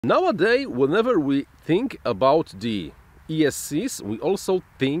Nowadays, whenever we think about the ESCs, we also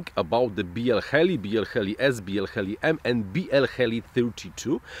think about the BLHeli, BLHeli S, BLHeli M and BLHeli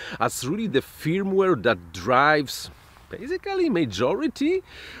 32 as really the firmware that drives basically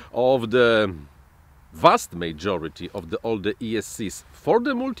vast majority of all the ESCs for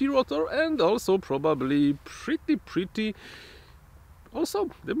the multi-rotor, and also probably pretty also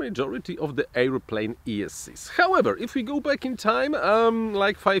the majority of the airplane ESCs. However, if we go back in time,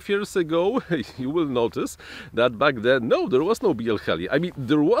 like 5 years ago, you will notice that back then, no, there was no BLHeli. I mean,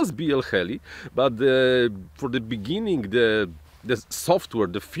 there was BLHeli, but for the beginning, the software,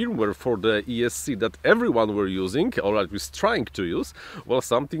 the firmware for the ESC that everyone were using, or at least trying to use, was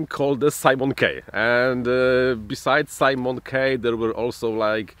something called the Simon K. And besides Simon K, there were also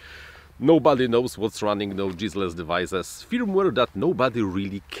like nobody knows what's running, no GIS-less devices, firmware that nobody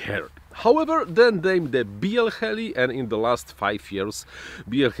really cared. However, then came the BLHeli, and in the last 5 years,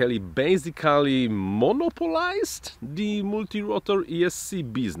 BLHeli basically monopolized the multi-rotor ESC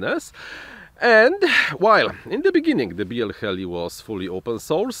business. And while in the beginning the BLHeli was fully open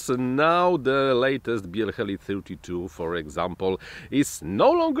source, now the latest BLHeli 32, for example, is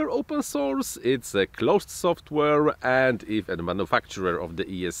no longer open source, it's a closed software, and if a manufacturer of the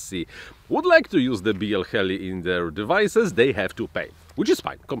ESC would like to use the BLHeli in their devices, they have to pay. Which is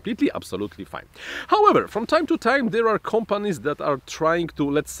fine, completely, absolutely fine. However, from time to time there are companies that are trying to,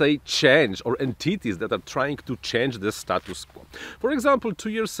 let's say, change, or entities that are trying to change the status quo. For example, 2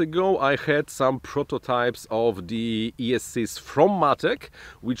 years ago I had some prototypes of the ESCs from Matek,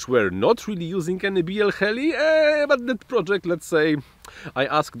 which were not really using any BLHeli, but that project, let's say, I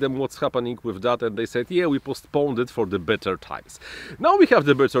asked them what's happening with that, and they said, yeah, we postponed it for the better times. Now we have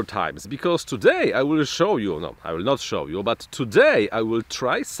the better times, because today I will show you, no, I will not show you, but today I will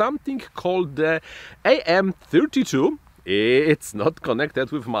try something called the AM32. It's not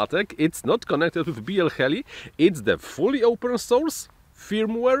connected with Matek, it's not connected with BLHeli, it's the fully open source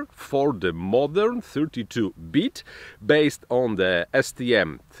firmware for the modern 32-bit based on the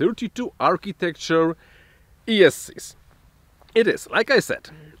STM32 architecture ESCs. It is, like I said,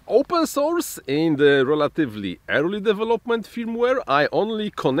 open source in the relatively early development firmware. I only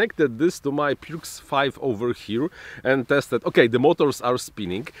connected this to my Pux 5 over here and tested. Okay, the motors are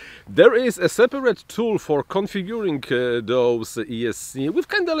spinning. There is a separate tool for configuring those ESC with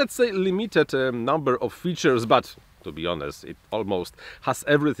kind of, let's say, limited number of features, but to be honest, it almost has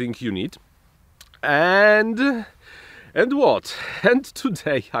everything you need. And what? And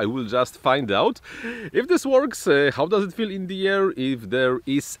today I will just find out if this works, how does it feel in the air, if there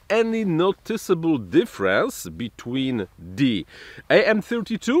is any noticeable difference between the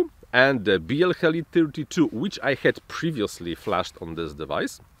AM32 and the BLHeli 32, which I had previously flashed on this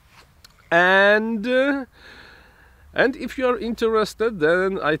device. And if you are interested,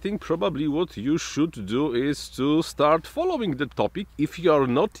 then I think probably what you should do is to start following the topic if you are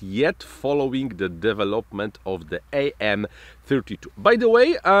not yet following the development of the AM32. By the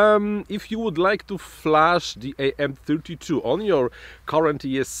way, if you would like to flash the AM32 on your current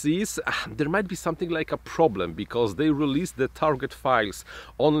ESCs, there might be something like a problem, because they release the target files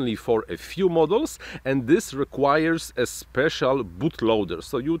only for a few models, and this requires a special bootloader.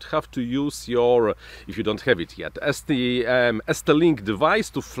 So you'd have to use your, if you don't have it yet, ST-Link device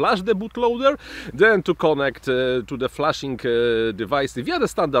to flash the bootloader, then to connect to the flashing device via the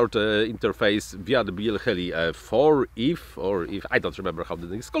standard interface via the BLHeli 4 if I don't remember how the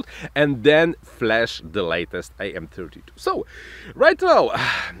thing is called, and then flash the latest AM32. So right now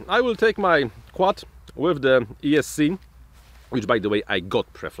I will take my quad with the ESC, which by the way I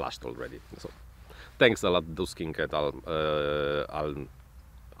got pre-flashed already. So thanks a lot Dusking at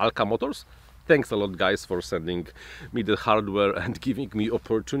AlkaMotors. Thanks a lot, guys, for sending me the hardware and giving me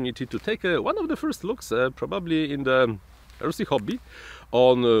opportunity to take one of the first looks, probably in the RC hobby,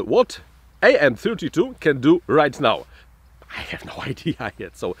 on what AM32 can do right now. I have no idea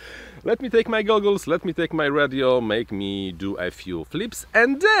yet. So let me take my goggles, let me take my radio, make me do a few flips,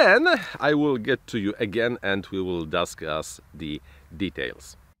 and then I will get to you again and we will discuss the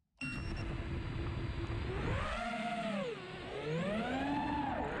details.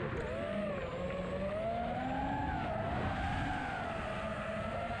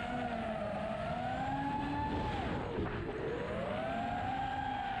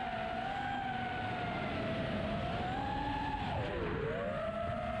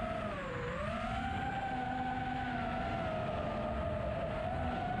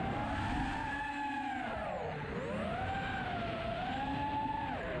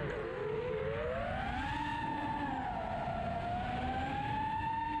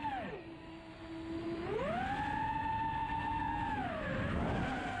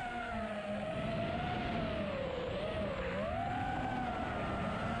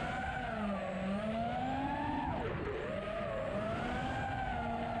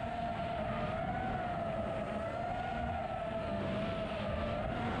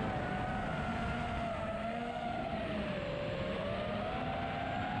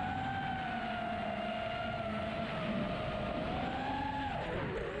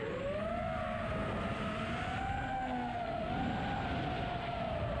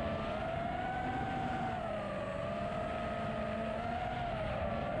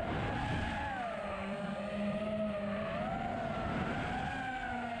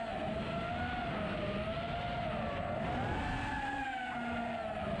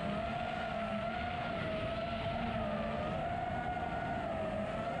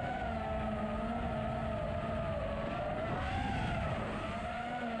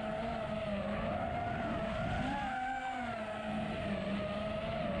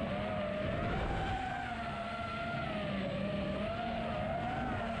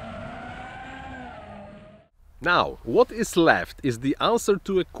 Now, what is left is the answer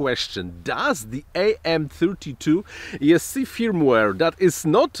to a question: does the AM32 ESC firmware, that is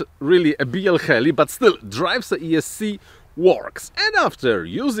not really a BLHeli but still drives a ESC, works? And after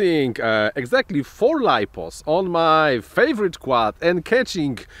using exactly 4 lipos on my favorite quad and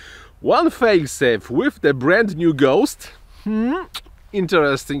catching one failsafe with the brand new Ghost,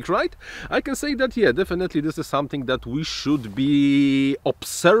 interesting, right? I can say that, yeah, definitely this is something that we should be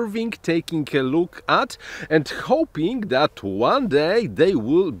observing, taking a look at, and hoping that one day they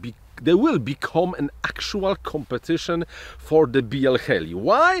will become an actual competition for the BLHeli.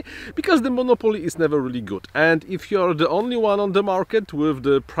 Why? Because the monopoly is never really good, and if you're the only one on the market with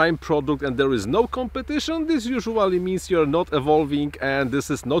the prime product and there is no competition, this usually means you're not evolving, and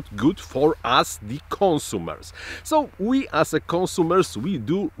this is not good for us, the consumers. So we as a consumers, we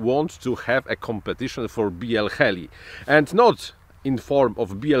do want to have a competition for BLHeli, and not in form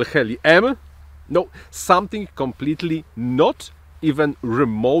of BLHeli M, no, something completely not even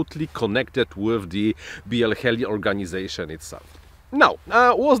remotely connected with the BLHeli organization itself. Now,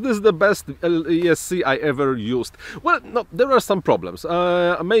 was this the best ESC I ever used? Well, no, there are some problems.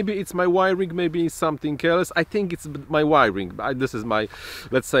 Maybe it's my wiring, maybe it's something else. I think it's my wiring. This is my,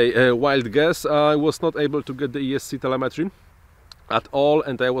 let's say, wild guess. I was not able to get the ESC telemetry at all,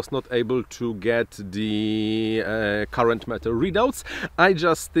 and I was not able to get the current meter readouts. I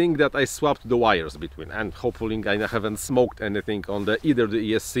just think that I swapped the wires between, and hopefully I haven't smoked anything on either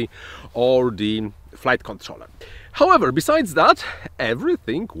the ESC or the flight controller. However, besides that,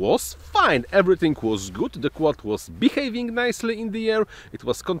 everything was fine, everything was good, the quad was behaving nicely in the air, it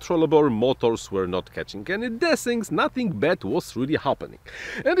was controllable, motors were not catching any dessings, nothing bad was really happening.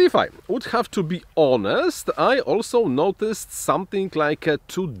 And if I would have to be honest, I also noticed something like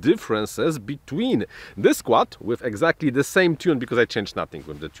 2 differences between this quad with exactly the same tune, because I changed nothing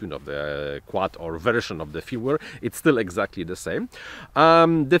with the tune of the quad or version of the firmware, it's still exactly the same.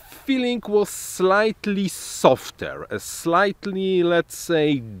 The feeling was slightly softer, a slightly, let's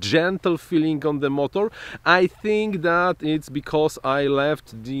say, gentle feeling on the motor. I think that it's because I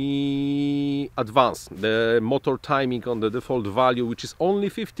left the advance, the motor timing on the default value, which is only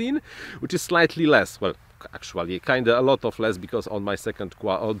 15, which is slightly less. Well, actually kind of a lot of less, because on my second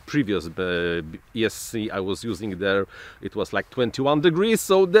quad, on previous ESC I was using there, it was like 21 degrees,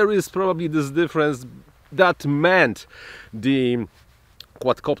 so there is probably this difference. That meant the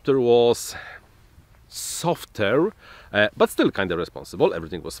quadcopter was softer, but still kind of responsible.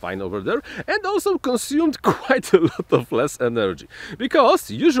 Everything was fine over there, and also consumed quite a lot of less energy,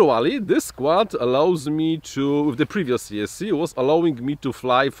 because usually this quad allows me to, with the previous ESC, was allowing me to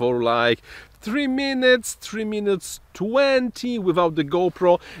fly for like 3 minutes 20 without the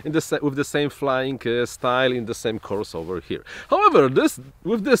GoPro, with the same flying style in the same course over here. However,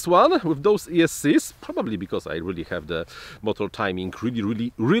 with those ESCs, probably because I really have the motor timing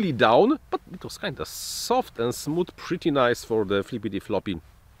really down, but it was kind of soft and smooth, pretty nice for the flippity floppy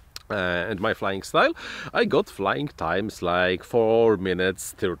and my flying style. I got flying times like 4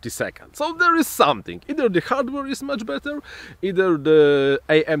 minutes 30 seconds. So there is something. Either the hardware is much better, either the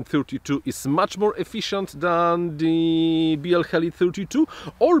AM32 is much more efficient than the BLHeli 32,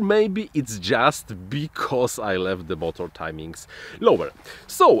 or maybe it's just because I left the motor timings lower.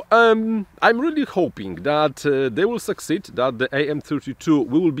 So I'm really hoping that they will succeed, that the AM32,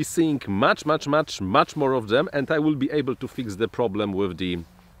 we will be seeing much more of them, and I will be able to fix the problem with the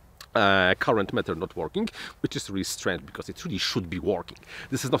current meter not working, which is really strange, because it really should be working.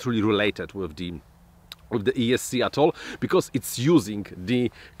 This is not really related with the ESC at all, because it's using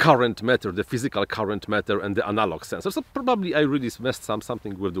the current meter, the physical current meter, and the analog sensor. So probably I really messed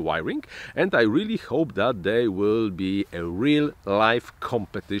something with the wiring, and I really hope that there will be a real life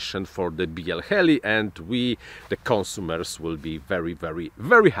competition for the BLHeli, and we, the consumers, will be very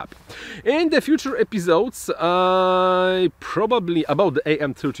happy. In the future episodes, probably about the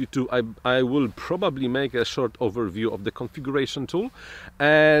AM32, I will probably make a short overview of the configuration tool,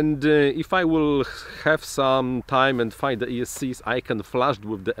 and if I will have some time and find the ESCs I can flash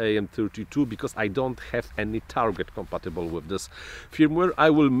with the AM32, because I don't have any target compatible with this firmware.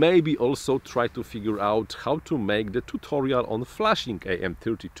 I will maybe also try to figure out how to make the tutorial on flashing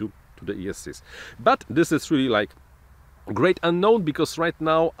AM32 to the ESCs. But this is really like great unknown, because right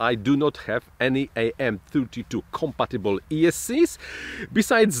now I do not have any AM32 compatible ESCs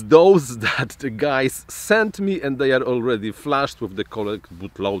besides those that the guys sent me, and they are already flashed with the correct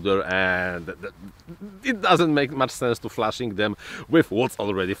bootloader, and it doesn't make much sense to flashing them with what's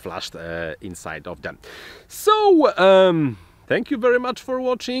already flashed inside of them. So thank you very much for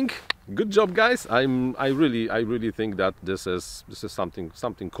watching. good job, guys. I really think that this is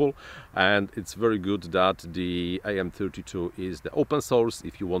something cool, and it's very good that the AM32 is the open source.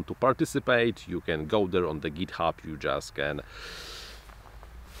 If you want to participate, you can go there on the GitHub. You just can.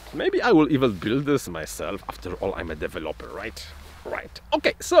 Maybe I will even build this myself. After all, I'm a developer, right? Right.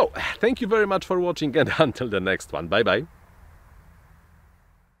 Okay, so thank you very much for watching, and until the next one. Bye bye.